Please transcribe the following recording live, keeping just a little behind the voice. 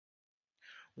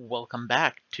Welcome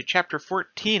back to chapter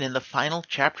 14 and the final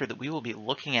chapter that we will be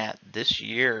looking at this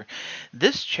year.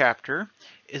 This chapter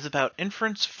is about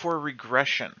inference for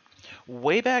regression.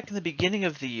 Way back in the beginning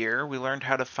of the year, we learned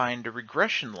how to find a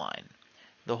regression line.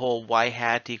 The whole y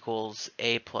hat equals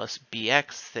a plus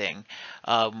bx thing.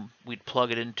 We'd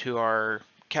plug it into our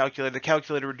calculator. The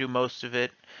calculator would do most of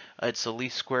it. It's a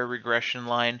least square regression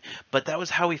line, but that was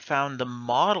how we found the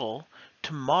model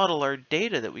to model our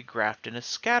data that we graphed in a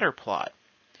scatter plot.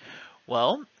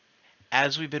 Well,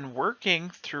 as we've been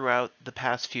working throughout the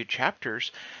past few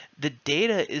chapters, the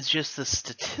data is just the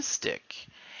statistic,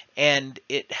 and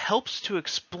it helps to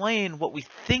explain what we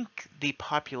think the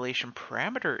population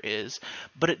parameter is,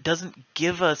 but it doesn't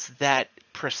give us that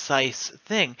precise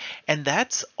thing. And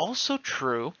that's also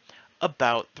true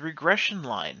about the regression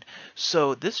line.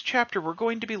 So this chapter, we're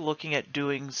going to be looking at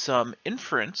doing some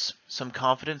inference, some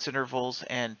confidence intervals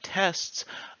and tests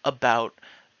about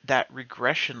that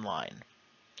regression line.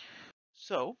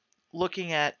 So,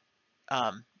 looking at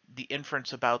the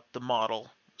inference about the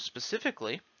model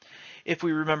specifically, if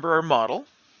we remember our model,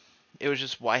 it was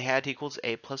just y hat equals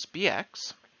a plus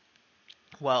bx.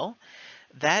 Well,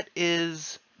 that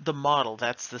is the model.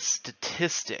 That's the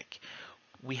statistic.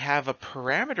 We have a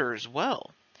parameter as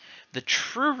well. The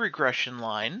true regression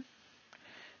line,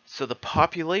 so the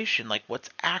population, like what's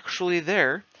actually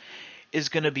there, is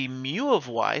going to be mu of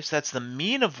y, so that's the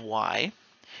mean of y,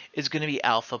 is going to be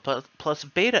alpha plus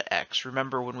beta x.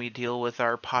 Remember, when we deal with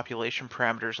our population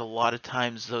parameters, a lot of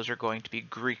times those are going to be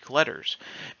Greek letters,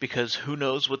 because who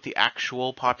knows what the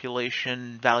actual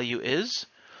population value is?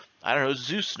 I don't know,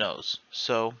 Zeus knows.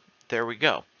 So there we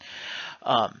go.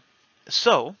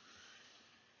 So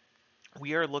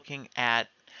we are looking at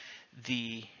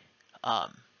the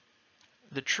um,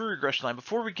 the true regression line.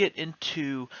 Before we get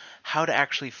into how to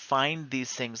actually find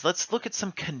these things, let's look at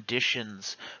some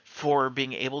conditions for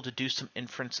being able to do some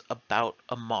inference about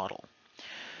a model.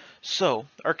 So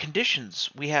our conditions,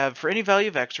 we have for any value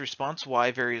of x, response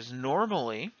y varies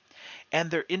normally,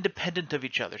 and they're independent of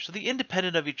each other. So the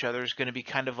independent of each other is going to be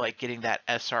kind of like getting that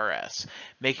SRS,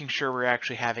 making sure we're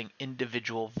actually having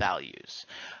individual values.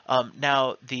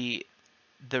 Now the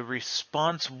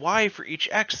response y for each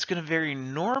x is going to vary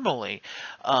normally.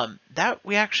 That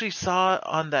we actually saw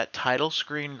on that title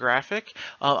screen graphic.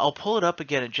 I'll pull it up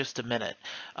again in just a minute,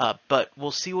 but we'll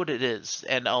see what it is,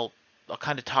 and I'll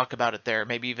kind of talk about it there,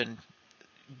 maybe even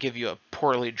give you a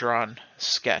poorly drawn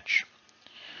sketch.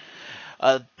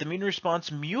 The mean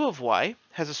response mu of y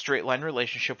has a straight line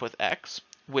relationship with x,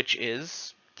 which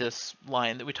is this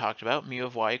line that we talked about, mu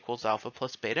of y equals alpha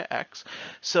plus beta x.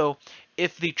 So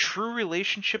if the true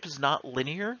relationship is not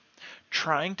linear,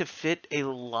 trying to fit a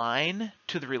line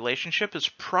to the relationship is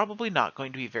probably not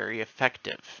going to be very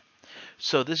effective.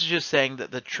 So this is just saying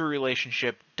that the true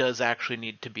relationship does actually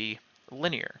need to be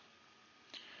linear.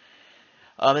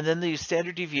 And then the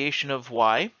standard deviation of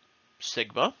y,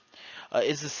 sigma,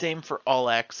 is the same for all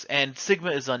x, and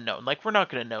sigma is unknown. Like, we're not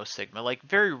going to know sigma. Like,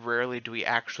 very rarely do we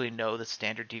actually know the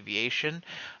standard deviation.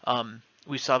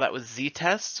 We saw that with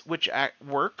z-tests, which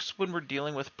works when we're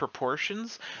dealing with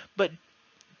proportions, but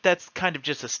that's kind of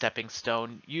just a stepping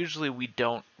stone. Usually we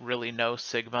don't really know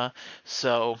sigma,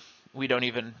 so we don't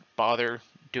even bother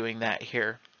doing that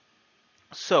here.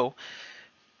 So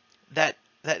that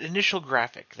initial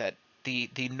graphic, that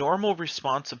the normal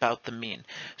response about the mean.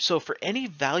 So for any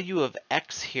value of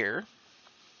x here,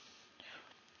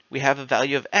 we have a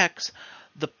value of x,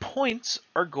 the points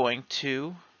are going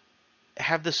to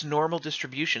have this normal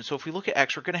distribution. So if we look at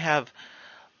x, we're going to have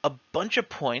a bunch of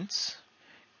points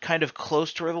kind of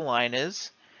close to where the line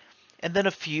is, and then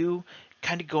a few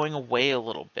kind of going away a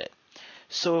little bit.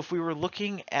 So if we were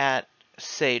looking at,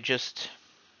 say, just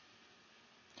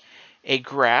a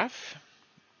graph,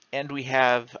 and we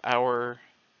have our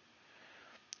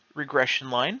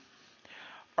regression line,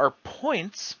 our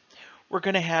points, we're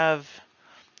going to have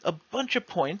a bunch of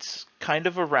points kind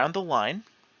of around the line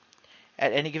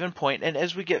at any given point, and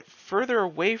as we get further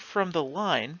away from the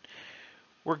line,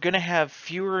 we're going to have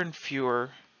fewer and fewer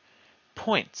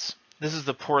points. This is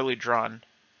the poorly drawn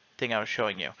thing I was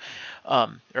showing you,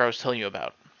 or I was telling you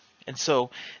about. And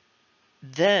so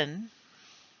then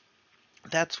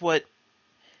that's what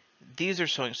these are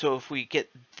showing. So if we get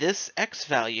this x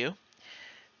value,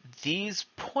 these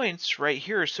points right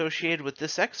here associated with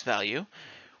this x value,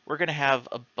 we're going to have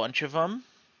a bunch of them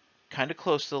kind of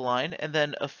close to the line, and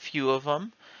then a few of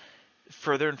them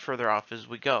further and further off as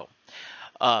we go.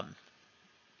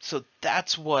 So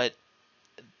that's what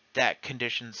that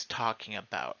condition's talking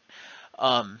about.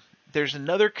 There's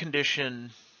another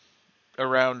condition,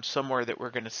 around somewhere that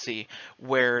we're going to see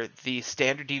where the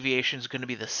standard deviation is going to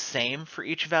be the same for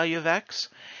each value of x.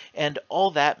 And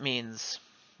all that means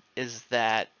is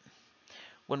that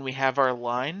when we have our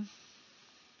line,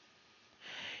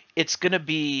 it's going to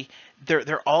be,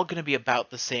 they're all going to be about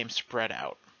the same spread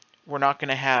out. We're not going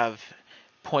to have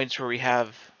points where we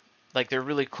have, like, they're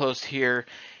really close here,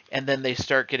 and then they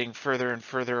start getting further and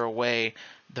further away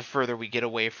the further we get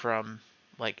away from,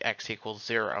 like, x equals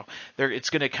 0. It's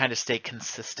going to kind of stay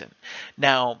consistent.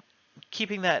 Now,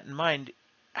 keeping that in mind,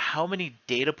 how many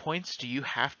data points do you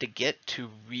have to get to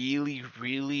really,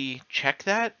 really check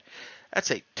that?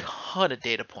 That's a ton of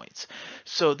data points.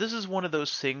 So this is one of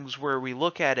those things where we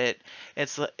look at it,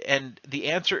 and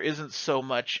the answer isn't so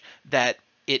much that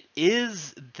it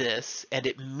is this and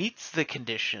it meets the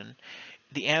condition.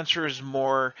 The answer is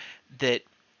more that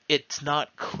it's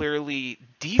not clearly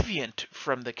deviant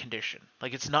from the condition.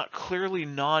 Like, it's not clearly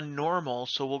non-normal,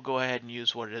 so we'll go ahead and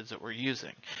use what it is that we're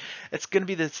using. It's going to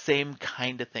be the same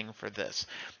kind of thing for this,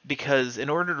 because in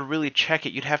order to really check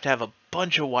it, you'd have to have a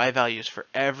bunch of y values for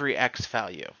every x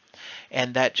value,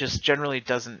 and that just generally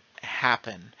doesn't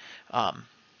happen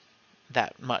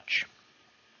that much.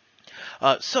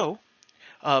 So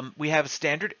we have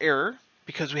standard error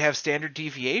because we have standard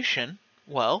deviation.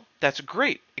 Well, that's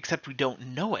great, except we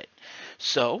don't know it.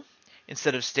 So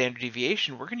instead of standard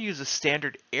deviation, we're going to use a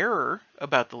standard error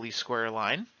about the least square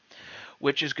line,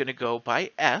 which is going to go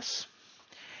by s,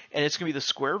 and it's going to be the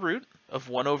square root of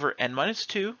 1 over n minus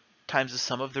 2 times the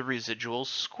sum of the residuals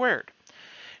squared.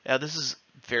 Now, this is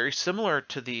very similar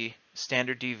to the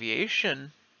standard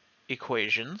deviation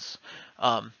equations,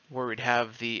 where we'd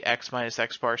have the x minus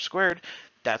x bar squared.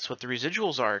 That's what the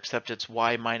residuals are, except it's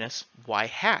y minus y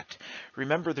hat.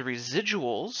 Remember, the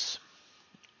residuals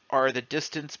are the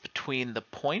distance between the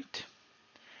point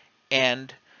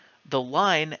and the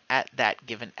line at that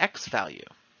given x value.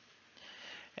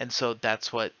 And so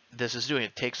that's what this is doing.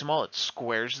 It takes them all, it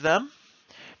squares them,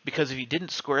 because if you didn't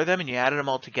square them and you added them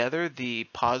all together, the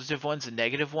positive ones and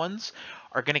negative ones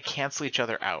are going to cancel each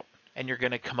other out, and you're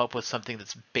going to come up with something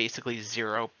that's basically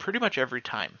 0 pretty much every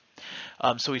time.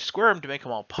 So we square them to make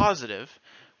them all positive.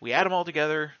 We add them all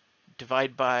together,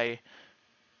 divide by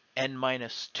n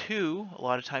minus 2. A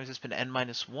lot of times it's been n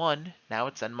minus 1. Now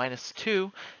it's n minus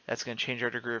 2. That's going to change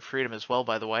our degree of freedom as well,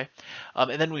 by the way.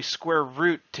 And then we square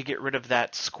root to get rid of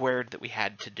that squared that we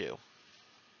had to do.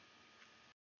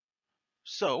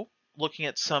 So, looking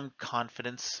at some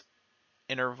confidence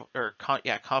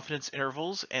confidence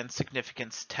intervals and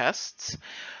significance tests,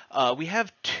 we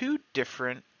have two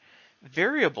different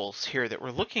variables here that we're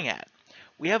looking at.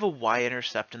 We have a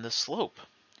y-intercept and the slope.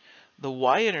 The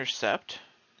y-intercept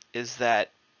is that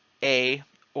a,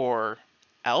 or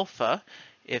alpha,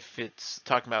 if it's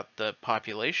talking about the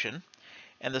population,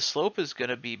 and the slope is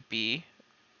going to be b,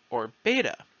 or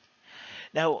beta.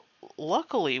 Now,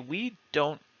 luckily, we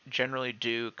don't generally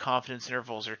do confidence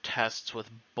intervals or tests with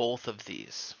both of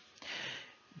these,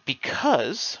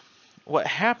 because what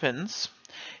happens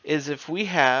is if we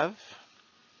have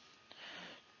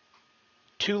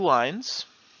two lines,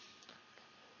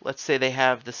 let's say they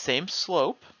have the same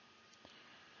slope,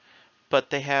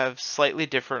 but they have slightly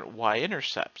different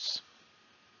y-intercepts.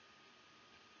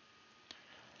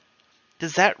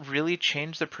 Does that really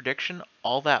change the prediction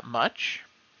all that much?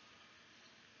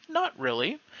 Not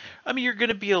really. I mean, you're going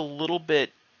to be a little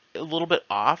bit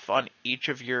off on each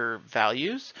of your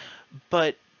values,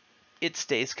 but it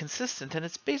stays consistent and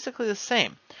it's basically the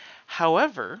same.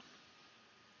 However,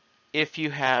 if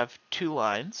you have two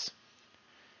lines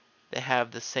that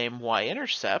have the same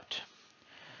y-intercept,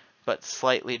 but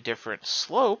slightly different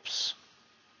slopes,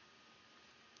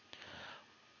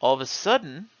 all of a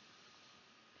sudden,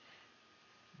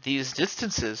 these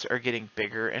distances are getting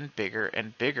bigger and bigger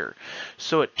and bigger.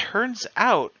 So it turns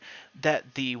out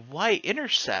that the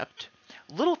y-intercept,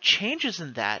 little changes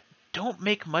in that don't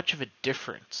make much of a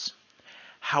difference.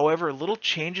 However, little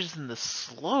changes in the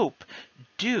slope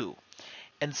do.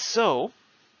 And so,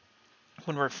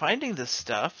 when we're finding this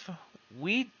stuff,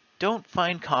 we don't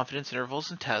find confidence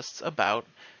intervals and tests about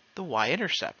the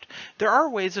y-intercept. There are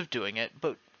ways of doing it,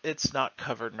 but it's not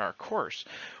covered in our course.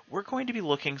 We're going to be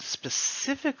looking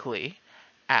specifically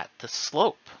at the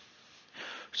slope.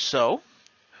 So,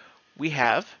 we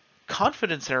have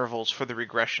confidence intervals for the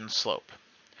regression slope.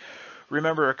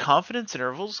 Remember, a confidence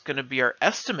interval is going to be our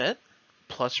estimate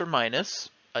plus or minus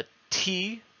a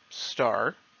t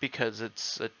star, because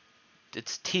it's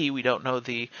t, we don't know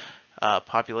the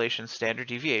population standard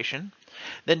deviation,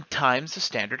 then times the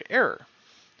standard error.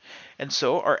 And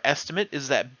so our estimate is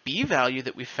that b value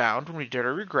that we found when we did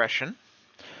our regression,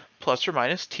 plus or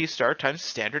minus t star times the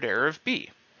standard error of b.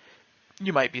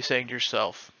 You might be saying to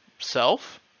yourself,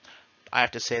 self? I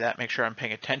have to say that, make sure I'm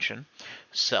paying attention.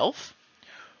 Self?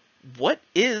 What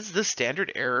is the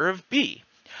standard error of B?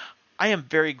 I am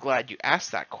very glad you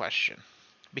asked that question,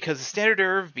 because the standard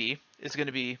error of B is going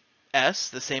to be S,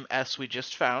 the same S we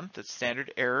just found, the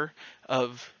standard error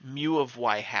of mu of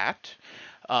y hat,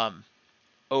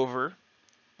 over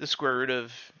the square root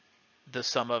of the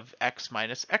sum of x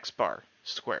minus x bar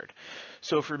squared.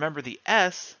 So if you remember the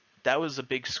S, that was a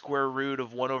big square root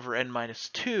of 1 over n minus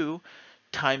 2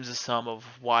 times the sum of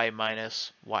y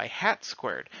minus y hat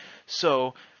squared.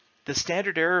 So the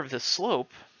standard error of the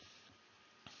slope,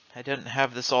 I didn't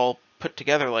have this all put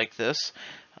together like this.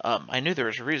 I knew there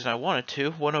was a reason I wanted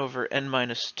to. 1 over n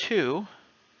minus 2,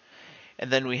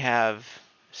 and then we have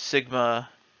sigma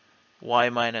y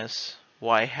minus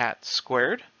y hat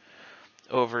squared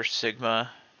over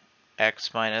sigma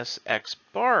x minus x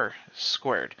bar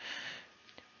squared.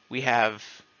 We have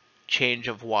change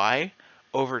of y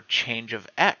over change of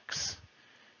x.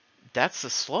 That's the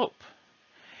slope.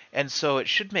 And so it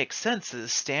should make sense that the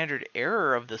standard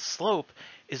error of the slope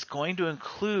is going to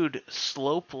include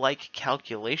slope-like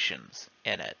calculations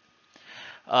in it.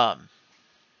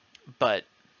 But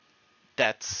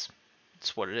that's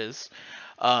what it is.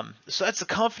 So that's the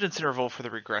confidence interval for the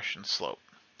regression slope.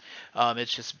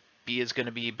 It's just B is going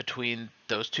to be between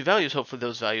those two values. Hopefully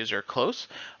those values are close.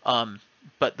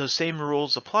 But those same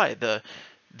rules apply.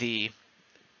 The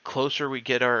closer we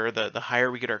get the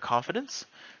higher we get our confidence,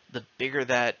 the bigger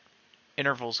that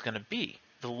interval is going to be.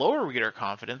 The lower we get our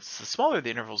confidence, the smaller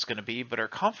the interval is going to be, but our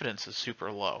confidence is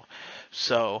super low.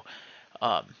 So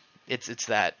it's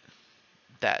that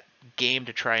game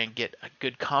to try and get a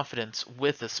good confidence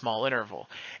with a small interval.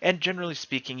 And generally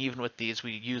speaking, even with these,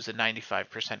 we use a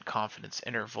 95% confidence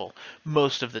interval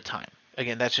most of the time.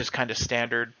 Again, that's just kind of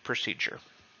standard procedure.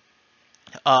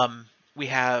 We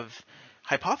have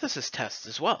hypothesis tests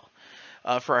as well.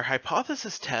 For our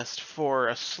hypothesis test for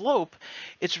a slope,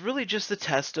 it's really just the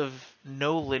test of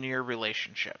no linear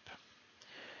relationship.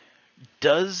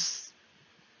 Does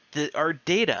our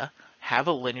data have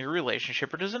a linear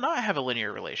relationship, or does it not have a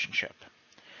linear relationship?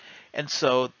 And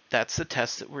so that's the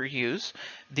test that we use.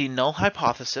 The null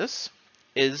hypothesis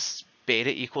is beta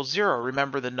equals 0.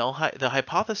 Remember, the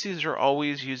hypotheses are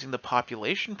always using the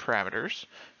population parameters,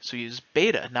 so we use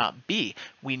beta, not B.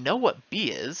 We know what B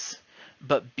is,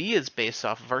 but B is based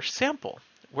off of our sample.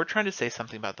 We're trying to say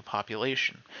something about the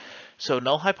population. So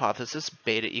null hypothesis,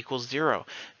 beta equals 0.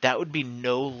 That would be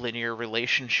no linear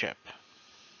relationship.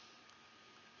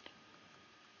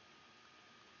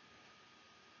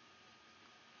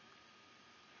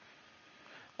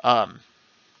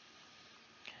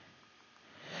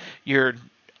 Your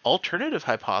alternative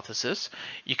hypothesis,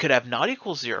 you could have not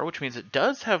equals 0, which means it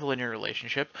does have a linear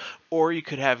relationship, or you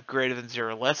could have greater than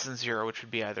 0, less than 0, which would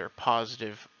be either a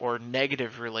positive or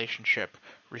negative relationship,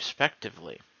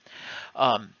 respectively.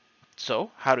 So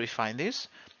how do we find these?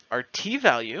 Our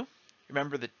t-value,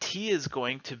 remember the t is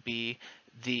going to be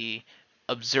the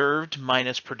observed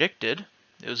minus predicted.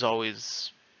 It was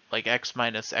always like x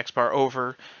minus x bar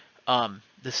over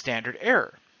the standard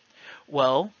error.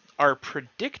 Well, our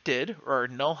predicted, or our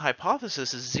null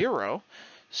hypothesis, is 0,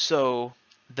 so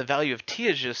the value of t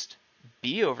is just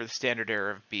b over the standard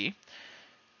error of b.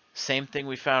 Same thing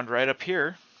we found right up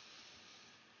here.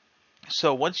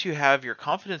 So once you have your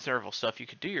confidence interval stuff, you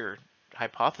could do your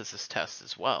hypothesis test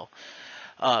as well.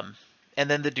 And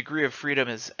then the degree of freedom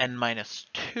is n minus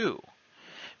 2,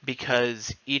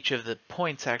 because each of the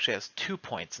points actually has 2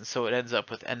 points, and so it ends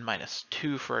up with n minus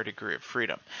 2 for our degree of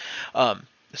freedom.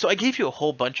 So I gave you a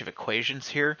whole bunch of equations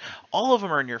here. All of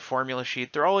them are in your formula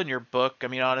sheet. They're all in your book. I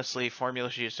mean, honestly, formula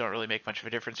sheets don't really make much of a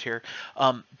difference here.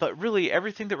 But really,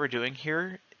 everything that we're doing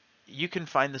here, you can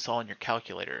find this all in your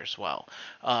calculator as well.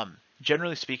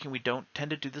 Generally speaking, we don't tend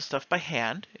to do this stuff by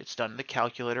hand. It's done in the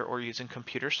calculator or using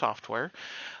computer software.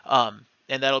 And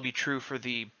that'll be true for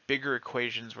the bigger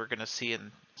equations we're going to see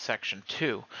in section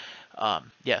 2.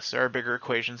 Yes, there are bigger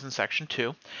equations in section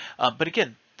 2. But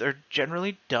again, they're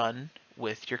generally done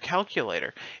with your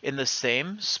calculator. In the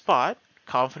same spot,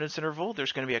 confidence interval,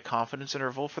 there's going to be a confidence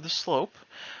interval for the slope.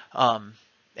 And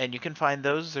you can find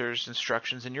those. There's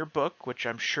instructions in your book, which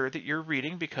I'm sure that you're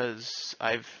reading because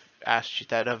I've asked you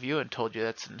that of you and told you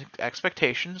that's an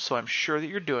expectation, so I'm sure that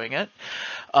you're doing it.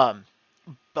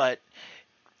 But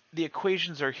the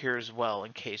equations are here as well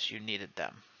in case you needed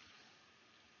them.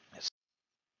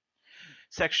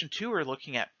 Section 2, we're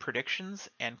looking at predictions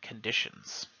and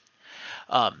conditions.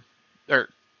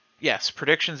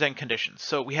 Predictions and conditions.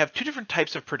 So we have two different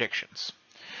types of predictions.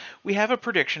 We have a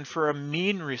prediction for a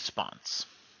mean response.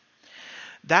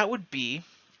 That would be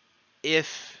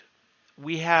if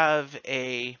we have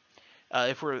a,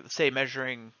 if we're, say,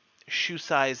 measuring shoe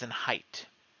size and height,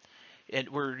 and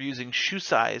we're using shoe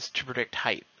size to predict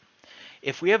height.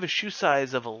 If we have a shoe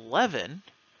size of 11,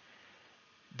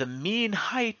 the mean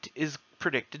height is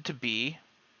predicted to be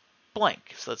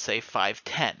blank. So let's say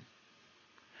 5'10".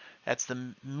 That's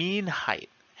the mean height.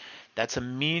 That's a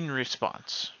mean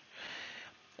response.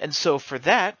 And so for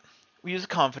that, we use a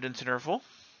confidence interval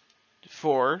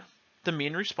for the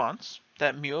mean response.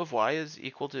 That mu of y is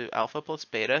equal to alpha plus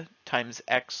beta times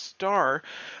x star,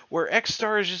 where x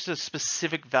star is just a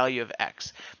specific value of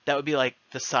x. That would be like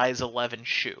the size 11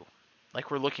 shoe. Like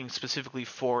we're looking specifically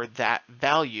for that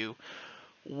value.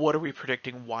 What are we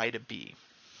predicting y to be?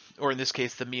 Or in this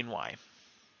case, the mean y.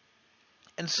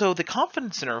 And so the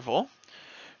confidence interval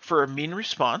for a mean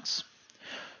response,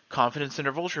 confidence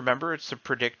intervals, remember, it's the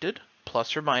predicted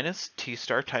plus or minus t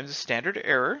star times the standard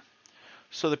error.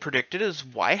 So the predicted is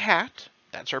y hat,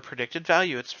 that's our predicted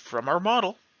value, it's from our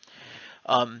model,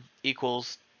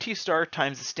 equals t star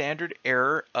times the standard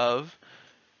error of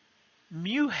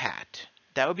mu hat.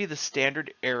 That would be the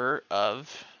standard error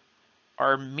of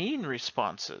our mean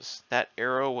responses. That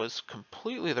arrow was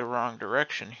completely the wrong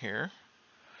direction here.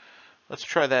 Let's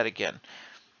try that again.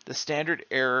 The standard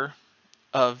error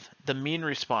of the mean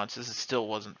responses, it still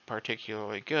wasn't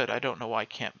particularly good. I don't know why I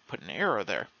can't put an arrow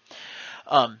there.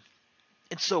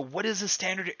 And so what is the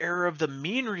standard error of the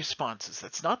mean responses?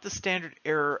 That's not the standard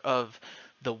error of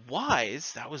the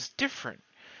y's. That was different.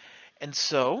 And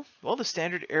so, well, the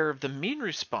standard error of the mean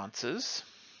responses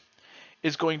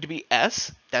is going to be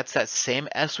s. That's that same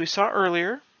s we saw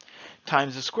earlier,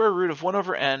 times the square root of 1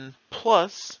 over n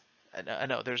plus, I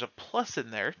know there's a plus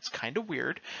in there. It's kind of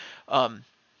weird.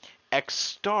 X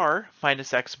star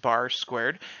minus x bar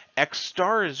squared. X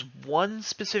star is one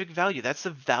specific value. That's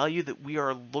the value that we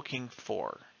are looking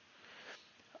for.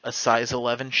 A size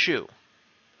 11 shoe.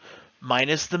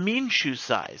 Minus the mean shoe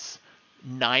size,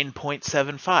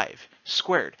 9.75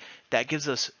 squared. That gives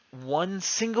us one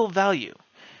single value,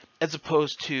 as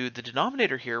opposed to the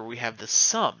denominator here, we have the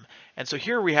sum. And so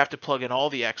here we have to plug in all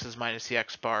the x's minus the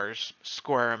x bars,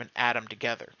 square them, and add them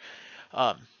together.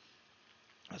 But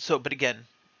again,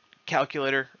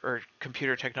 calculator or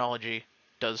computer technology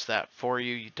does that for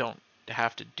you. You don't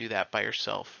have to do that by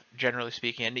yourself, generally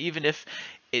speaking. And even if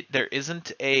there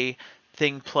isn't a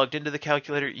thing plugged into the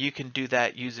calculator, you can do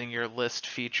that using your list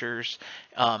features.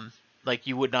 Like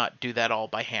you would not do that all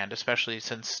by hand, especially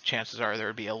since chances are there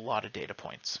would be a lot of data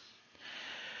points.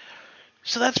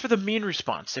 So that's for the mean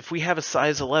response. If we have a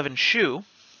size 11 shoe,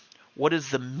 what is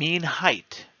the mean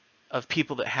height of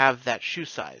people that have that shoe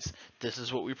size? This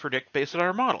is what we predict based on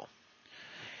our model.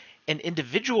 An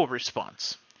individual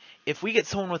response. If we get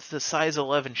someone with the size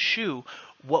 11 shoe,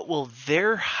 what will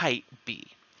their height be?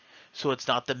 So it's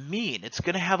not the mean. It's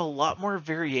going to have a lot more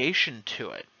variation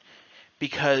to it,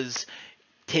 because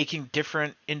taking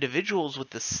different individuals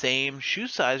with the same shoe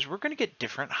size, we're going to get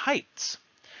different heights.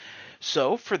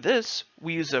 So for this,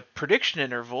 we use a prediction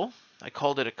interval. I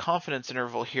called it a confidence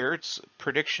interval here. It's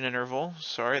prediction interval.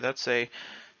 Sorry, that's a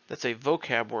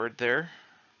vocab word there.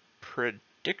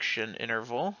 Prediction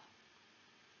interval.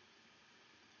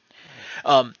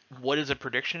 What is a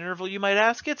prediction interval, you might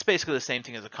ask? It's basically the same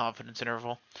thing as a confidence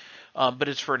interval, but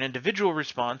it's for an individual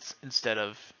response instead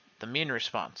of the mean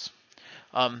response.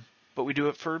 But we do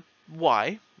it for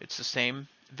y. It's the same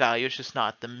value, it's just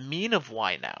not the mean of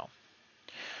y now.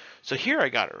 So here I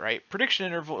got it right. Prediction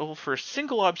interval for a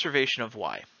single observation of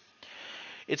y.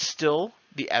 It's still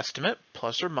the estimate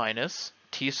plus or minus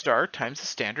t star times the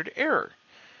standard error.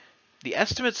 The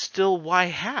estimate's still y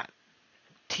hat.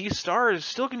 T star is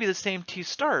still going to be the same T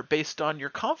star based on your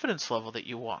confidence level that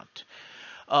you want.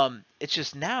 It's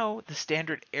just now the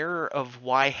standard error of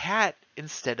y hat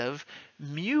instead of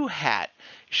mu hat.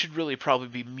 It should really probably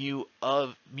be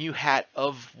mu hat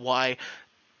of y.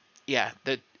 Yeah,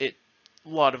 a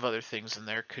lot of other things in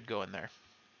there could go in there.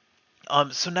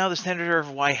 So now the standard error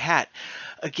of y hat,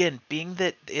 again, being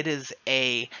that it is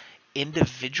a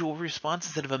individual response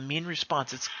instead of a mean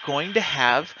response, it's going to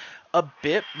have a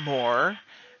bit more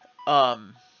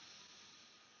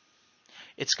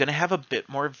it's going to have a bit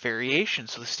more variation.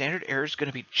 So the standard error is going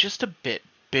to be just a bit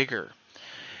bigger.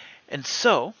 And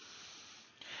so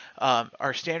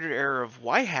our standard error of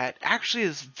y hat actually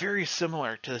is very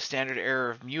similar to the standard error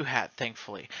of mu hat,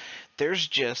 thankfully. There's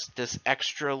just this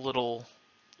extra little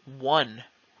 1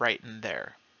 right in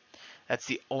there. That's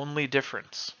the only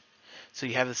difference. So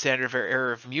you have the standard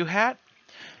error of mu hat,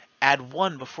 add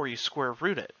 1 before you square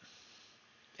root it,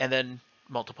 and then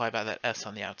multiply by that s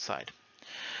on the outside.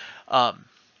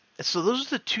 So those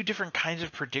are the two different kinds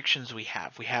of predictions we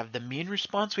have. We have the mean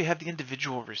response, we have the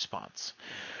individual response.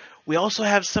 We also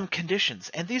have some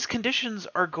conditions, and these conditions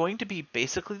are going to be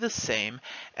basically the same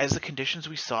as the conditions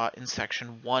we saw in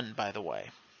section 1, by the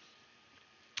way.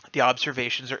 The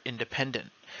observations are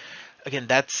independent. Again,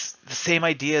 that's the same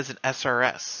idea as an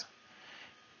SRS.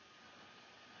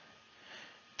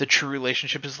 The true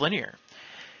relationship is linear.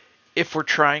 If we're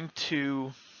trying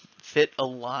to fit a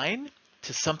line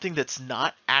to something that's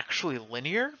not actually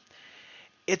linear,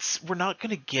 we're not going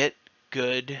to get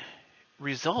good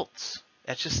results.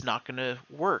 That's just not going to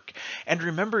work. And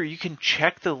remember, you can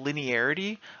check the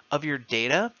linearity of your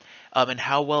data and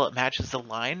how well it matches the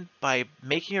line by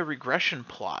making a regression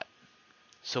plot.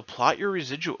 So plot your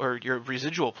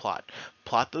residual plot.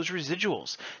 Plot those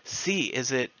residuals. See,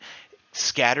 is it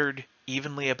scattered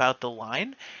evenly about the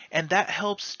line? And that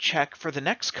helps check for the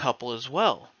next couple as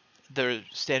well. The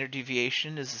standard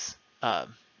deviation is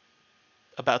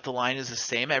about the line is the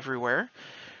same everywhere,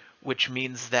 which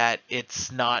means that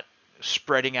it's not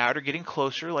spreading out or getting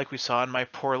closer like we saw in my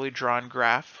poorly drawn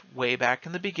graph way back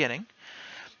in the beginning.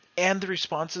 And the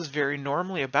response is very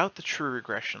normally about the true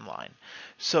regression line.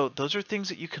 So those are things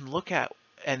that you can look at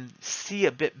and see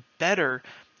a bit better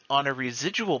on a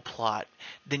residual plot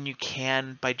than you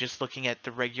can by just looking at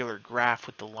the regular graph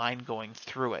with the line going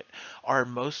through it. Are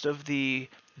most of the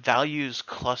values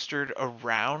clustered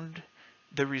around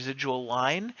the residual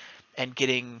line and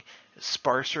getting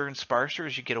sparser and sparser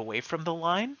as you get away from the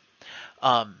line?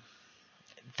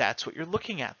 That's what you're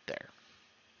looking at there.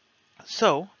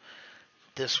 So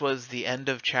this was the end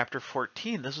of chapter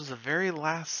 14. This was the very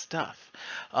last stuff.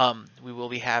 We will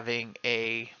be having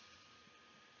a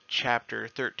chapter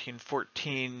 13,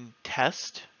 14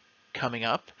 test coming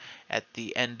up at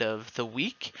the end of the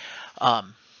week.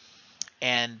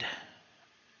 And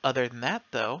other than that,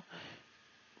 though,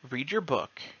 read your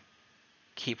book,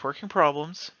 keep working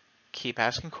problems, keep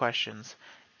asking questions,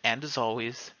 and as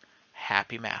always,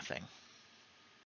 happy mathing.